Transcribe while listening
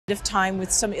of time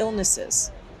with some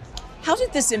illnesses. How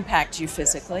did this impact you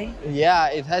physically? Yeah,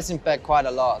 it has impacted quite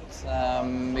a lot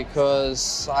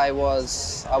because I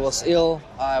was ill.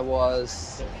 I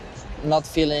was not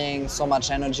feeling so much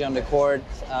energy on the court.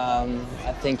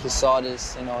 I think you saw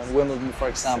this, in Wimbledon, for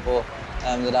example,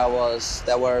 that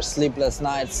there were sleepless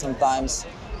nights sometimes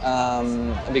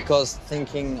because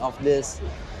thinking of this.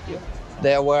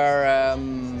 There were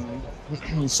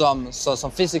some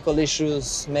physical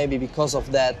issues, maybe because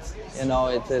of that.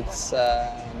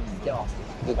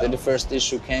 The first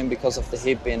issue came because of the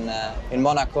hip in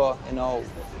Monaco.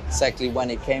 Exactly when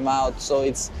it came out.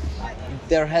 So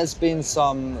there has been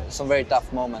some very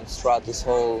tough moments throughout this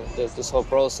whole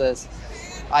process.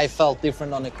 I felt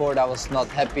different on the court. I was not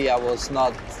happy. I was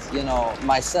not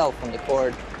myself on the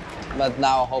court. But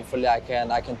now hopefully I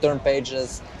can turn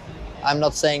pages. I'm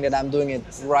not saying that I'm doing it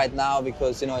right now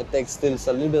because it takes still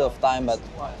a little bit of time, but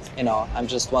I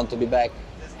just want to be back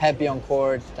happy on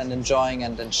court and enjoying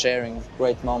and sharing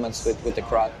great moments with the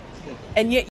crowd. And yet